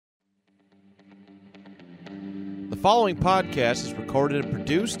The following podcast is recorded and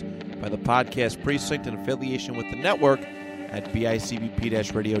produced by the Podcast Precinct in affiliation with the network at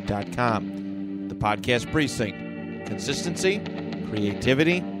bicbp-radio.com. The Podcast Precinct. Consistency,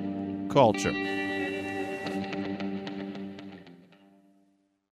 creativity, culture.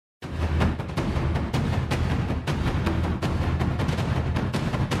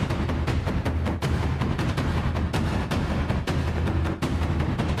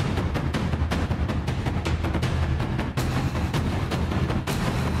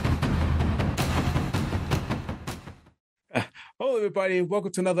 Hello, everybody.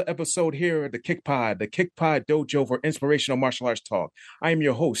 Welcome to another episode here at the Kick Pod Dojo for inspirational martial arts talk. I am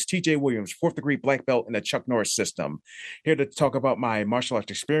your host, TJ Williams, 4th degree black belt in the Chuck Norris system. Here to talk about my martial arts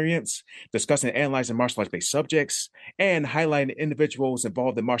experience, discussing and analyzing martial arts based subjects, and highlighting individuals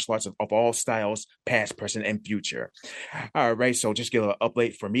involved in martial arts of all styles, past, present, and future. All right, so just get an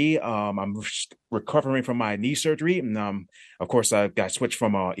update for me. I'm recovering from my knee surgery, and of course, I got switched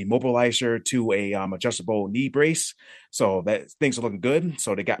from an immobilizer to a adjustable knee brace. So that things are looking good.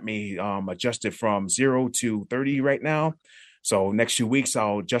 So they got me adjusted from 0 to 30 right now. So next 2 weeks,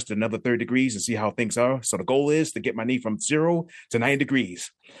 I'll adjust another 30 degrees and see how things are. So the goal is to get my knee from 0 to 90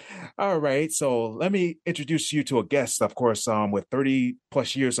 degrees. All right. So let me introduce you to a guest, of course, with 30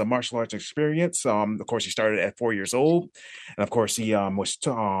 plus years of martial arts experience. Of course, he started at 4 years old. And of course, he was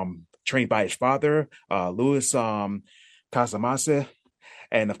trained by his father, Louis Casamassa.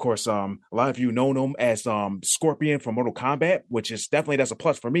 And of course, a lot of you know him as Scorpion from Mortal Kombat, which is definitely, that's a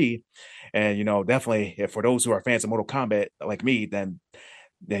plus for me. And, you know, definitely for those who are fans of Mortal Kombat like me, then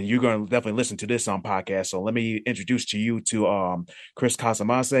you're going to definitely listen to this podcast. So let me introduce to you to Chris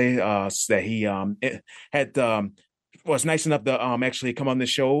Casamassa, that he was nice enough to actually come on the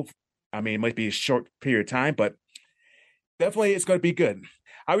show. I mean, it might be a short period of time, but definitely it's going to be good.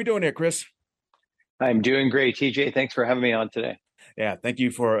 How are we doing there, Chris? I'm doing great, TJ. Thanks for having me on today. Yeah, thank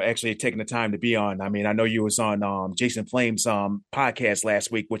you for actually taking the time to be on. I mean, I know you was on Jason Flame's podcast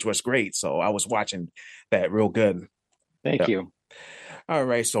last week, which was great. So I was watching that real good. Thank you. All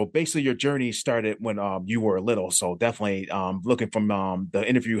right. So basically your journey started when you were little. So definitely looking from the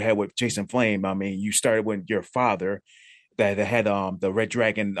interview you had with Jason Flame, I mean, you started with your father that had the Red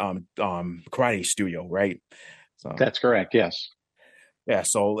Dragon karate studio, right? So that's correct. Yes. Yeah,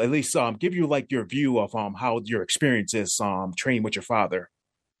 so at least give you like your view of how your experience is training with your father.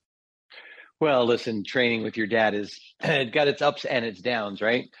 Well, listen, training with your dad is it got its ups and its downs,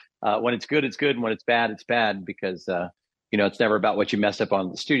 right? When it's good, it's good, and when it's bad because you know, it's never about what you messed up on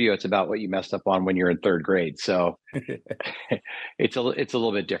in the studio. It's about what you messed up on when you're in 3rd grade. So it's a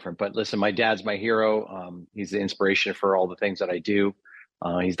little bit different. But listen, my dad's my hero. He's the inspiration for all the things that I do.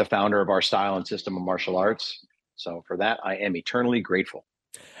 He's the founder of our style and system of martial arts. So for that, I am eternally grateful.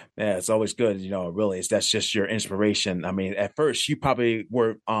 Yeah, it's always good, you know, really. That's just your inspiration. I mean, at first you probably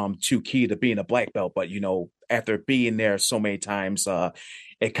were too key to being a black belt, but, you know, after being there so many times,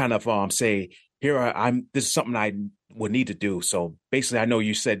 it kind of say, this is something I would need to do. So basically, I know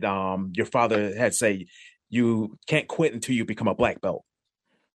you said your father had say you can't quit until you become a black belt.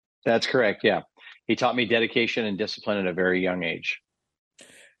 That's correct. Yeah. He taught me dedication and discipline at a very young age.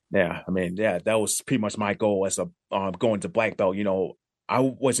 Yeah, I mean, yeah, that was pretty much my goal as a going to black belt. You know, I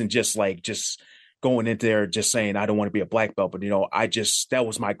wasn't just going into there just saying I don't want to be a black belt, but you know, that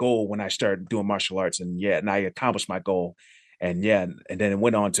was my goal when I started doing martial arts, and I accomplished my goal, and then it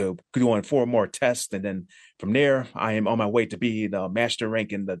went on to doing 4 more tests, and then from there I am on my way to be the master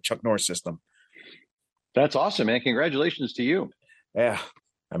rank in the Chuck Norris system. That's awesome, man! Congratulations to you. Yeah,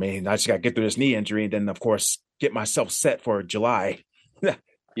 I mean, I just got to get through this knee injury, and then of course get myself set for July.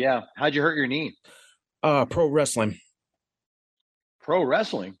 Yeah. How'd you hurt your knee? Pro wrestling. Pro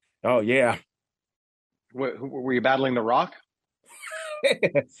wrestling? Oh, yeah. Were you battling The Rock?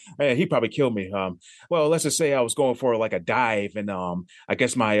 Man, he probably killed me. Well, let's just say I was going for like a dive, and I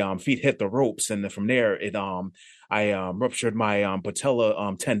guess my feet hit the ropes, and then from there I ruptured my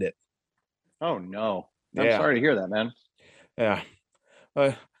patella tendon. Oh no! I'm sorry to hear that, man. Yeah.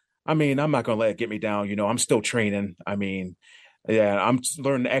 I mean, I'm not gonna let it get me down. You know, I'm still training. I mean, yeah, I'm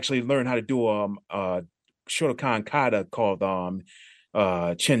learn how to do Shotokan kata called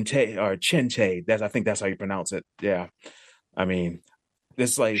Chinte or Chinte. I think that's how you pronounce it. Yeah. I mean,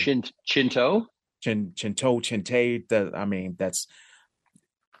 it's like Shinto? Chinto, Chinte. I mean, that's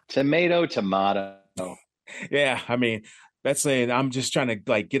tomato. Yeah, I mean, that's saying I'm just trying to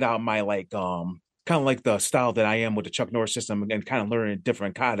like get out my kind of like the style that I am with the Chuck Norris system and kind of learning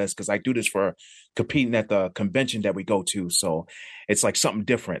different katas because I do this for competing at the convention that we go to. So it's like something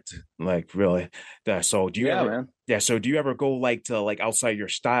different, like really. So do you Yeah, ever, man. yeah. So do you ever go like to like outside your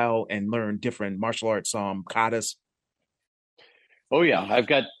style and learn different martial arts katas? Oh yeah, I've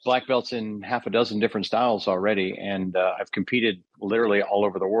got black belts in half a dozen different styles already, and I've competed literally all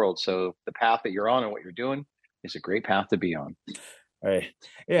over the world. So the path that you're on and what you're doing is a great path to be on. Right.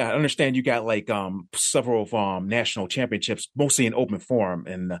 Yeah, I understand you got like several national championships, mostly in open form,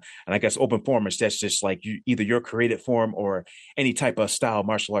 and I guess open form is that's just like you either your created form or any type of style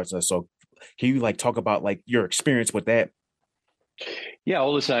martial arts. So can you like talk about like your experience with that? Yeah,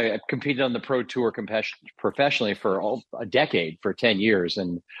 well, listen, I competed on the pro tour professionally for a decade, for 10 years.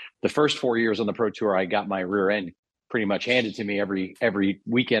 And the first 4 years on the pro tour, I got my rear end pretty much handed to me every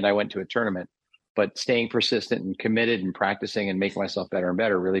weekend I went to a tournament. But staying persistent and committed and practicing and making myself better and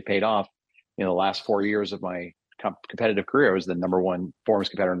better really paid off. You know, the last 4 years of my competitive career, I was the number one forms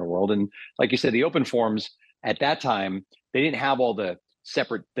competitor in the world. And like you said, the open forms at that time, they didn't have all the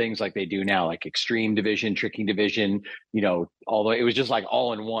separate things like they do now, like extreme division, tricking division, you know, although it was just like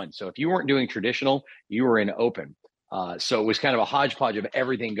all in one. So if you weren't doing traditional, you were in open. So it was kind of a hodgepodge of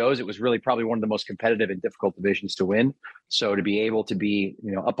everything goes. It was really probably one of the most competitive and difficult divisions to win. So to be able to be,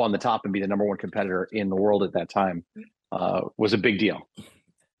 you know, up on the top and be the number one competitor in the world at that time was a big deal.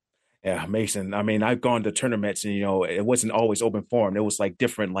 Yeah, Mason. I mean, I've gone to tournaments and it wasn't always open form. It was like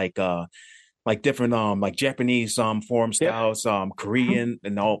different like Japanese form Yep. styles, Korean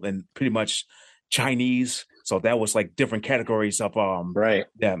and pretty much Chinese. So that was like different categories of Right.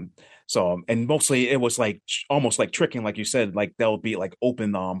 them. So and mostly it was like almost like tricking, like you said, like that would be like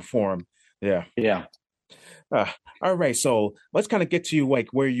open form. Yeah. Yeah. Uh, all right. So let's kind of get to like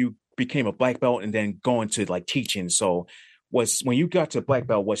where you became a black belt and then going to like teaching. So was when you got to black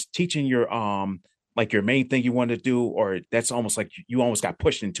belt, was teaching your like your main thing you wanted to do, or that's almost like you almost got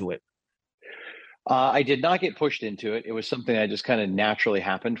pushed into it? I did not get pushed into it. It was something that just kind of naturally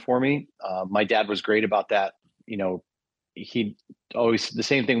happened for me. My dad was great about that. You know, he always the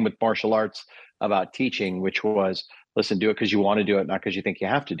same thing with martial arts about teaching, which was listen, do it because you want to do it, not because you think you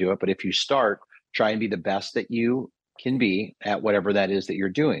have to do it. But if you start, try and be the best that you can be at whatever that is that you're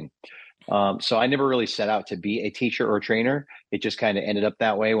doing. So I never really set out to be a teacher or a trainer. It just kind of ended up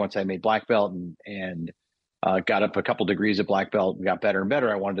that way once I made black belt and got up a couple degrees of black belt and got better and better.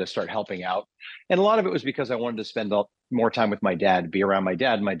 I wanted to start helping out. And a lot of it was because I wanted to spend more time with my dad, be around my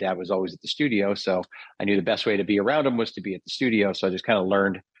dad. My dad was always at the studio. So I knew the best way to be around him was to be at the studio. So I just kind of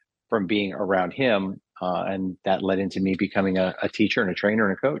learned from being around him. And that led into me becoming a teacher and a trainer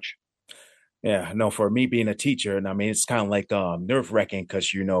and a coach. Yeah, no, for me being a teacher, and I mean it's kind of like nerve wracking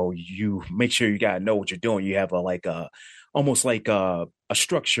because you make sure you gotta know what you're doing. You have almost like a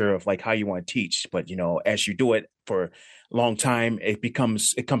structure of like how you want to teach, but as you do it for a long time, it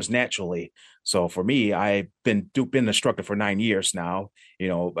comes naturally. So for me, I've been an instructor for 9 years now.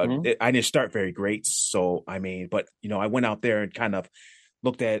 But I didn't start very great. So I mean, but I went out there and kind of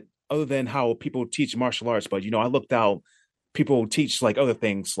looked at other than how people teach martial arts, but I looked out people teach like other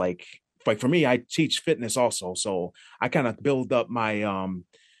things like for me, I teach fitness also. So I kind of build up my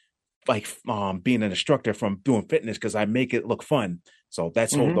being an instructor from doing fitness because I make it look fun. So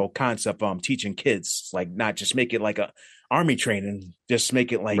that's whole concept teaching kids, like not just make it like a army training, just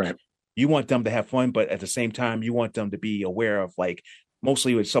make it like Right. you want them to have fun, but at the same time you want them to be aware of like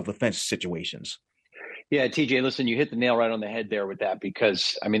mostly with self-defense situations. Yeah, TJ, listen, you hit the nail right on the head there with that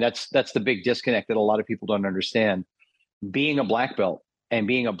because I mean that's the big disconnect that a lot of people don't understand. Being a black belt and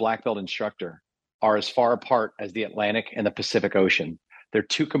being a black belt instructor are as far apart as the Atlantic and the Pacific Ocean. They're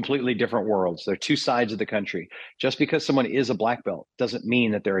two completely different worlds. They're two sides of the country. Just because someone is a black belt doesn't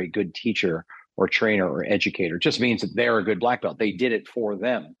mean that they're a good teacher or trainer or educator. It just means that they're a good black belt. They did it for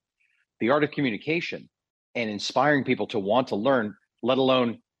them. The art of communication and inspiring people to want to learn, let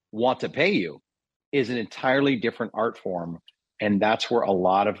alone want to pay you, is an entirely different art form. And that's where a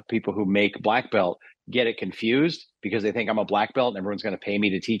lot of people who make black belt get it confused because they think I'm a black belt and everyone's going to pay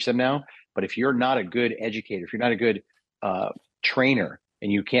me to teach them now. But if you're not a good educator, if you're not a good trainer,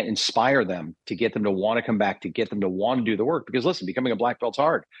 and you can't inspire them to get them to want to come back, to get them to want to do the work, because listen, becoming a black belt's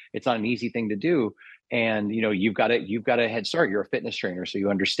hard. It's not an easy thing to do. And you've got a head start. You're a fitness trainer, so you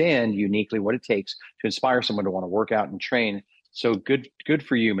understand uniquely what it takes to inspire someone to want to work out and train. So good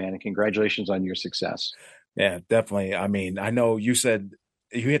for you, man, and congratulations on your success. Yeah, definitely. I mean, I know you said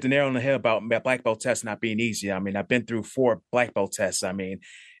you hit the nail on the head about black belt tests not being easy. I mean, I've been through 4 black belt tests. I mean,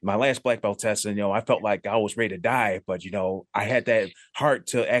 my last black belt test, and I felt like I was ready to die, but I had that heart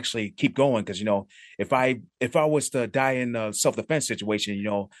to actually keep going because if I was to die in a self defense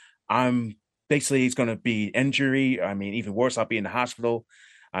situation, I'm basically it's going to be injury. I mean, even worse, I'll be in the hospital.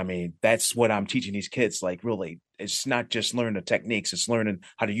 I mean, that's what I'm teaching these kids. Like, really, it's not just learning the techniques; it's learning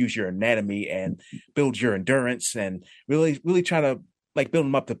how to use your anatomy and build your endurance, and really try to like build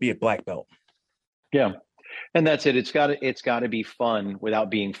them up to be a black belt. Yeah. And that's it. It's got to be fun without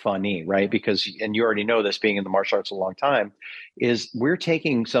being funny, right? Because, and you already know this, being in the martial arts a long time, is we're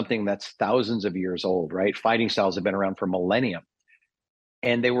taking something that's thousands of years old, right? Fighting styles have been around for millennia,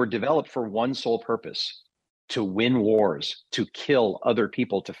 and they were developed for one sole purpose: to win wars, to kill other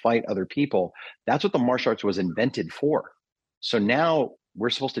people, to fight other people. That's what the martial arts was invented for. So now we're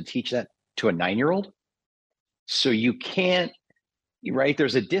supposed to teach that to a 9-year-old. So you can't, right?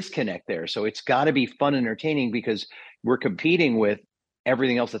 There's a disconnect there. So it's got to be fun and entertaining, because we're competing with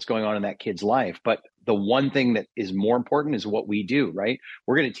everything else that's going on in that kid's life. But the one thing that is more important is what we do, right?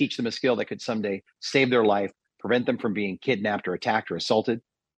 We're going to teach them a skill that could someday save their life, prevent them from being kidnapped or attacked or assaulted.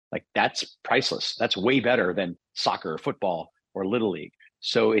 Like, that's priceless. That's way better than soccer or football or little league.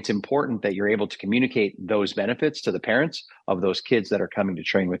 So it's important that you're able to communicate those benefits to the parents of those kids that are coming to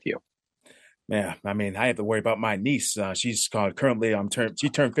train with you. Yeah, I mean, I have to worry about my niece. She's currently she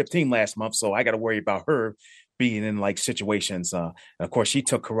turned 15 last month, so I got to worry about her being in like situations. Of course, she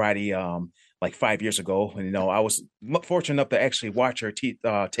took karate like 5 years ago, and I was fortunate enough to actually watch her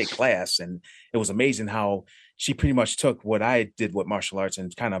take class, and it was amazing how she pretty much took what I did with martial arts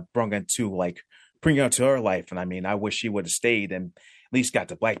and kind of bring it to her life. And I mean, I wish she would have stayed and at least got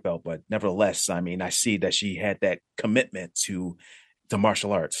the black belt, but nevertheless, I mean, I see that she had that commitment to the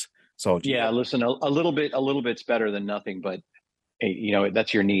martial arts. So yeah, listen, a little bit's better than nothing, but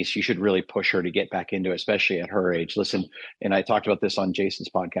that's your niece. You should really push her to get back into it, especially at her age. Listen, and I talked about this on Jason's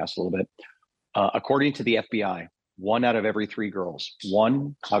podcast a little bit. According to the FBI, one out of every three girls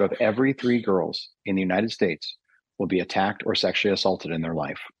in the United States will be attacked or sexually assaulted in their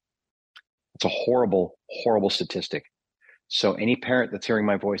life. It's a horrible, horrible statistic. So any parent that's hearing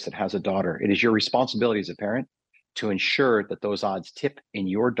my voice that has a daughter, it is your responsibility as a parent to ensure that those odds tip in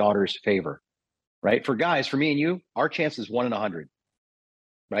your daughter's favor, right? For guys, for me and you, our chance is 1 in 100,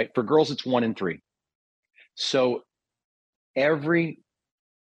 right? For girls, it's 1 in 3. So every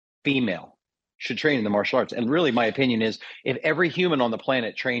female should train in the martial arts. And really, my opinion is, if every human on the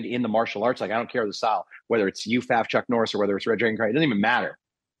planet trained in the martial arts, like, I don't care the style, whether it's UFAF, Chuck Norris, or whether it's Red Dragon Karate, it doesn't even matter.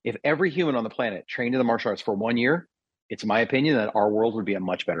 If every human on the planet trained in the martial arts for 1 year, it's my opinion that our world would be a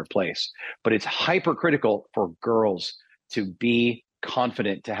much better place. But it's hypercritical for girls to be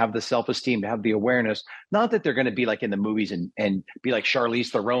confident, to have the self-esteem, to have the awareness. Not that they're going to be like in the movies and be like Charlize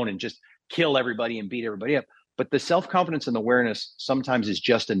Theron and just kill everybody and beat everybody up. But the self-confidence and awareness sometimes is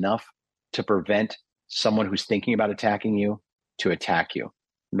just enough to prevent someone who's thinking about attacking you to attack you.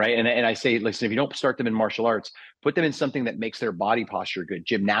 Right. And I say, listen, if you don't start them in martial arts, put them in something that makes their body posture good: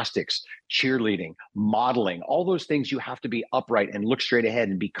 gymnastics, cheerleading, modeling, all those things. You have to be upright and look straight ahead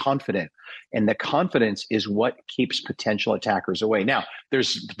and be confident. And the confidence is what keeps potential attackers away. Now,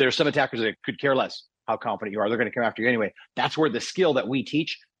 there's some attackers that could care less how confident you are. They're going to come after you anyway. That's where the skill that we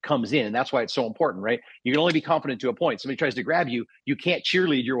teach comes in. And that's why it's so important, right? You can only be confident to a point. Somebody tries to grab you, you can't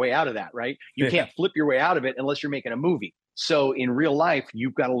cheerlead your way out of that, right? You can't flip your way out of it unless you're making a movie. So in real life,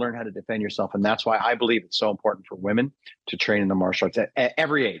 you've got to learn how to defend yourself. And that's why I believe it's so important for women to train in the martial arts at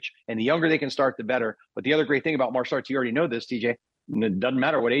every age. And the younger they can start, the better. But the other great thing about martial arts, you already know this, TJ, it doesn't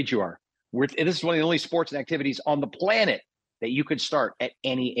matter what age you are. This is one of the only sports and activities on the planet that you could start at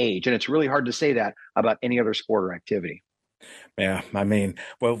any age. And it's really hard to say that about any other sport or activity. Yeah, I mean,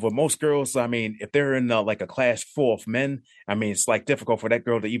 well, for most girls, I mean, if they're in like a class full of men, I mean, it's like difficult for that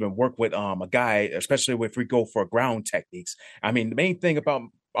girl to even work with a guy, especially if we go for ground techniques. I mean, the main thing about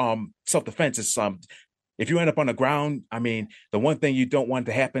self-defense is if you end up on the ground, I mean, the one thing you don't want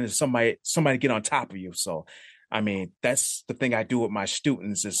to happen is somebody get on top of you. So, I mean, that's the thing I do with my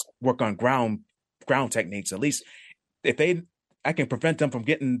students is work on ground techniques. At least if I can prevent them from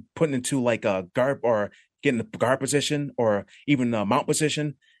getting put into like a guard or get in the guard position or even the mount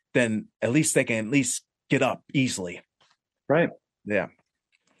position, then at least they can at least get up easily. Right. Yeah.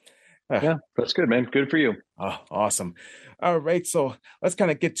 Yeah, that's good, man. Good for you. Awesome. All right. So let's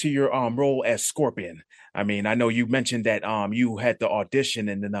kind of get to your role as Scorpion. I mean, I know you mentioned that you had the audition,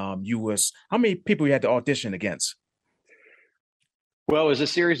 and then how many people you had to audition against? Well, it was a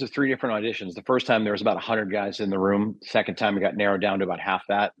series of 3 different auditions. The first time there was about 100 guys in the room. Second time it got narrowed down to about half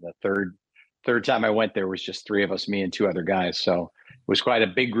that. The third time I went, there was just 3 of us, me and 2 other guys. So it was quite a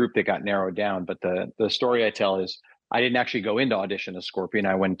big group that got narrowed down. But the story I tell is I didn't actually go into audition as Scorpion.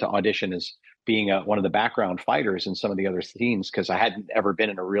 I went to audition as being one of the background fighters in some of the other scenes, because I hadn't ever been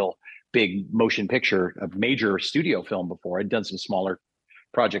in a real big motion picture, a major studio film before. I'd done some smaller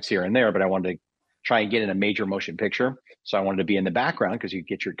projects here and there, but I wanted to try and get in a major motion picture. So I wanted to be in the background because you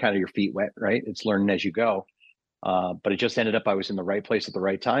get your kind of your feet wet, right? It's learning as you go. But it just ended up I was in the right place at the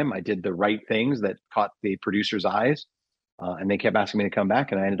right time. I did the right things that caught the producer's eyes, and they kept asking me to come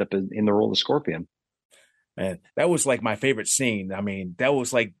back, and I ended up in the role of Scorpion. And that was like my favorite scene. I mean, that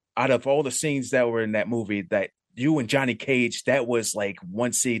was like out of all the scenes that were in that movie, that you and Johnny Cage, that was like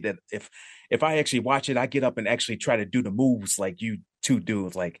one scene that if I actually watch it, I get up and actually try to do the moves like you two do.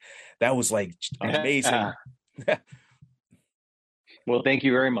 Like that was like amazing. Well, thank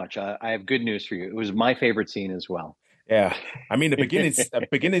you very much. I have good news for you. It was my favorite scene as well. Yeah, I mean the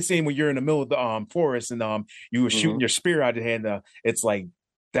beginning scene when you're in the middle of the forest and you were shooting your spear out of hand. It's like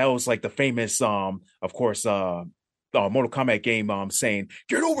that was like the famous of course Mortal Kombat game saying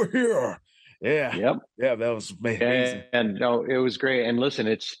get over here. Yeah, yep, yeah, that was amazing. And no, it was great. And listen,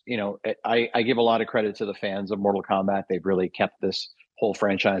 it's I give a lot of credit to the fans of Mortal Kombat. They've really kept this whole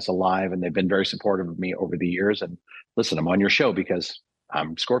franchise alive, and they've been very supportive of me over the years. And listen, I'm on your show because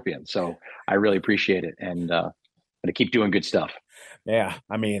I'm Scorpion, so I really appreciate it, and to keep doing good stuff. Yeah,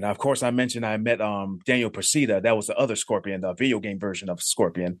 I mean, of course, I mentioned I met Daniel Persida. That was the other Scorpion, the video game version of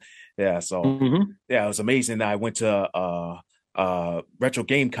Scorpion. Yeah, so yeah, it was amazing. I went to Retro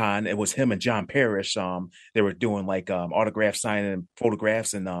Game Con. It was him and John Parrish. They were doing like autograph signing and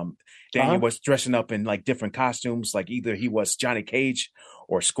photographs, and Daniel was dressing up in like different costumes, like either he was Johnny Cage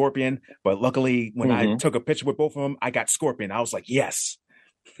or Scorpion. But luckily, when I took a picture with both of them, I got Scorpion. I was like, yes,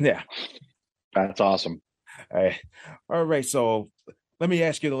 yeah, that's awesome. All right, so let me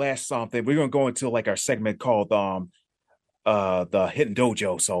ask you the last thing. We're gonna go into like our segment called the Hidden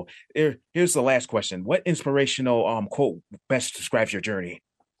Dojo. So here's the last question. What inspirational quote best describes your journey?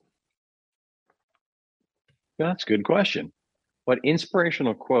 That's a good question. What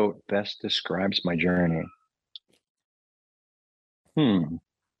inspirational quote best describes my journey?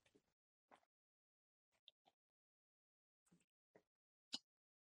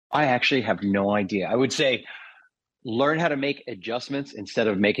 I actually have no idea. I would say learn how to make adjustments instead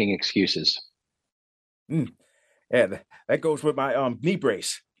of making excuses. Yeah, that goes with my knee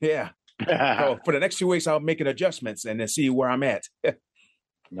brace. Yeah. So for the next 2 weeks, I'll make adjustments and then see where I'm at.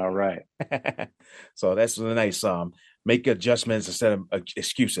 All right. So that's nice. Make adjustments instead of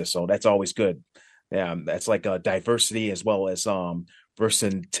excuses. So that's always good. Yeah, that's like diversity as well as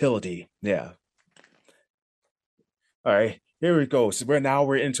versatility. Yeah. All right. Here we go. So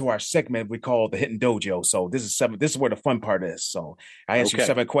we're into our segment we call the Hidden Dojo. So this is where the fun part is. So I ask you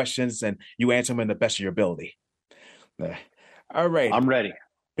 7 questions and you answer them in the best of your ability. All right. I'm ready.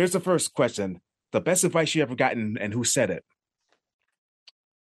 Here's the first question. The best advice you ever gotten and who said it?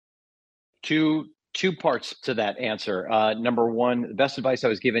 Two parts to that answer. Number one, the best advice I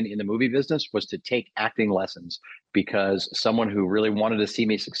was given in the movie business was to take acting lessons, because someone who really wanted to see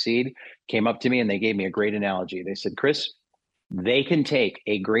me succeed came up to me and they gave me a great analogy. They said, Chris, they can take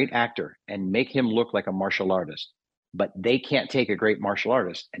a great actor and make him look like a martial artist, but they can't take a great martial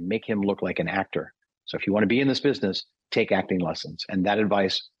artist and make him look like an actor. So if you want to be in this business, take acting lessons. And that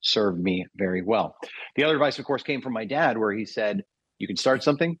advice served me very well. The other advice, of course, came from my dad, where he said, you can start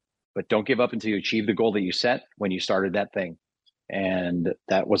something, but don't give up until you achieve the goal that you set when you started that thing. And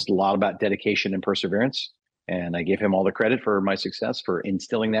that was a lot about dedication and perseverance. And I give him all the credit for my success for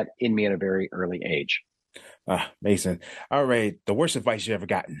instilling that in me at a very early age. Mason. All right. The worst advice you ever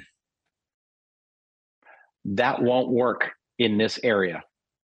gotten? That won't work in this area.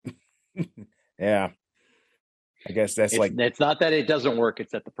 Yeah. I guess it's not that it doesn't work.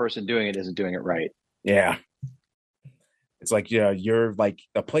 It's that the person doing it isn't doing it right. Yeah. It's like, yeah, you're like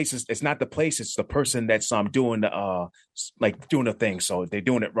the place it's not the place, it's the person that's doing the thing. So they're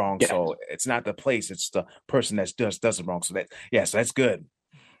doing it wrong. Yeah. So it's not the place, it's the person that does it wrong. So so that's good.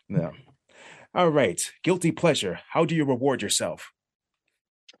 Yeah. All right. Guilty pleasure. How do you reward yourself?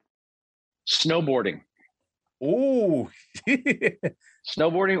 Snowboarding. Ooh.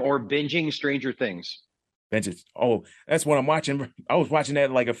 Snowboarding or binging Stranger Things. Oh, that's what I'm watching. I was watching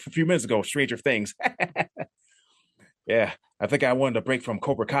that like a few minutes ago, Stranger Things. Yeah, I think I wanted a break from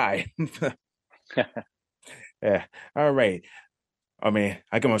Cobra Kai. Yeah. All right. I mean,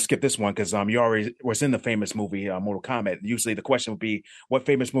 I'm going to skip this one because you already was in the famous movie Mortal Kombat. Usually the question would be, what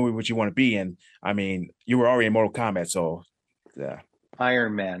famous movie would you want to be in? I mean, you were already in Mortal Kombat, so yeah.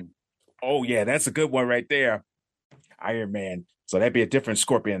 Iron Man. Oh, yeah, that's a good one right there. Iron Man. So that'd be a different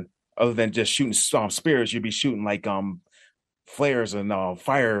Scorpion. Other than just shooting spears, you'd be shooting like flares and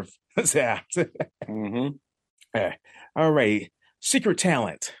fire. Yeah. Yeah. All right. Secret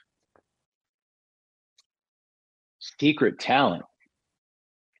talent. Secret talent.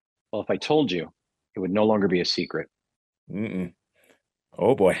 Well, if I told you, it would no longer be a secret.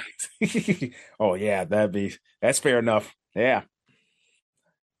 Oh boy. Oh yeah, that's fair enough. Yeah.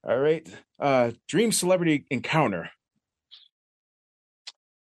 All right. Dream celebrity encounter.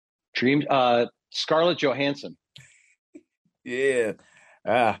 Dreams. Scarlett Johansson. Yeah.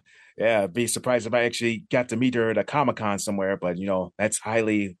 Uh yeah, be surprised if I actually got to meet her at a Comic-Con somewhere, but that's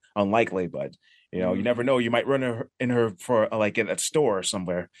highly unlikely. But you never know. You might run her in her for like at a store or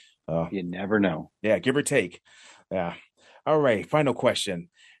somewhere. You never know. Yeah, give or take. Yeah. All right. Final question.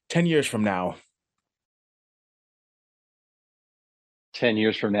 10 years from now. 10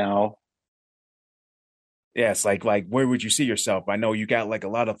 years from now. Yes, like where would you see yourself? I know you got like a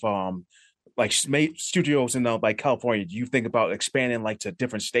lot of like studios in like California. Do you think about expanding like to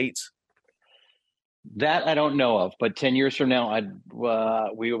different states? That I don't know of, but 10 years from now,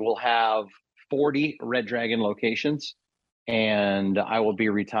 we will have 40 Red Dragon locations, and I will be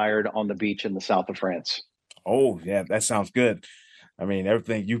retired on the beach in the south of France. Oh, yeah, that sounds good. I mean,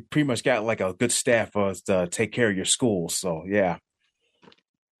 everything you pretty much got like a good staff to take care of your school. So yeah.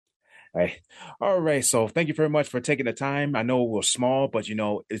 Right. All right. So thank you very much for taking the time. I know it was small, but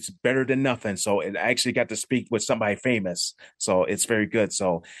it's better than nothing. So it actually got to speak with somebody famous. So it's very good.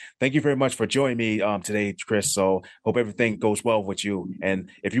 So thank you very much for joining me today, Chris. So hope everything goes well with you. And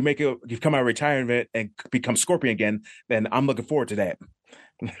if you come out of retirement and become Scorpion again, then I'm looking forward to that.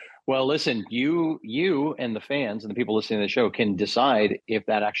 Well, listen, you and the fans and the people listening to the show can decide if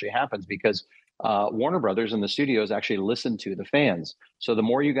that actually happens because Warner Brothers and the studios actually listen to the fans. So the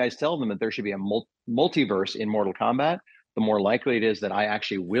more you guys tell them that there should be a multiverse in Mortal Kombat, the more likely it is that I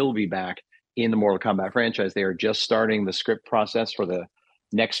actually will be back in the Mortal Kombat franchise. They are just starting the script process for the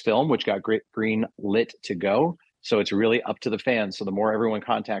next film, which got green lit to go. So it's really up to the fans. So the more everyone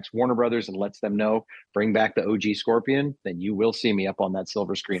contacts Warner Brothers and lets them know, bring back the OG Scorpion, then you will see me up on that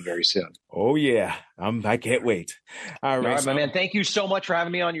silver screen very soon. Oh yeah, I can't wait. All right, my man. Thank you so much for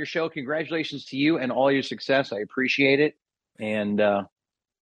having me on your show. Congratulations to you and all your success. I appreciate it, and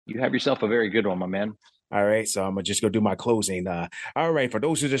you have yourself a very good one, my man. All right, so I'm gonna just go do my closing. All right, for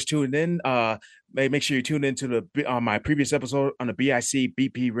those who just tuned in, make sure you tune into my previous episode on the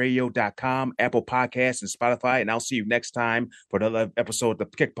BICBPRadio.com, Apple Podcasts, and Spotify. And I'll see you next time for another episode of the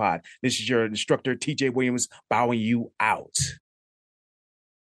Kick Pod. This is your instructor, TJ Williams, bowing you out.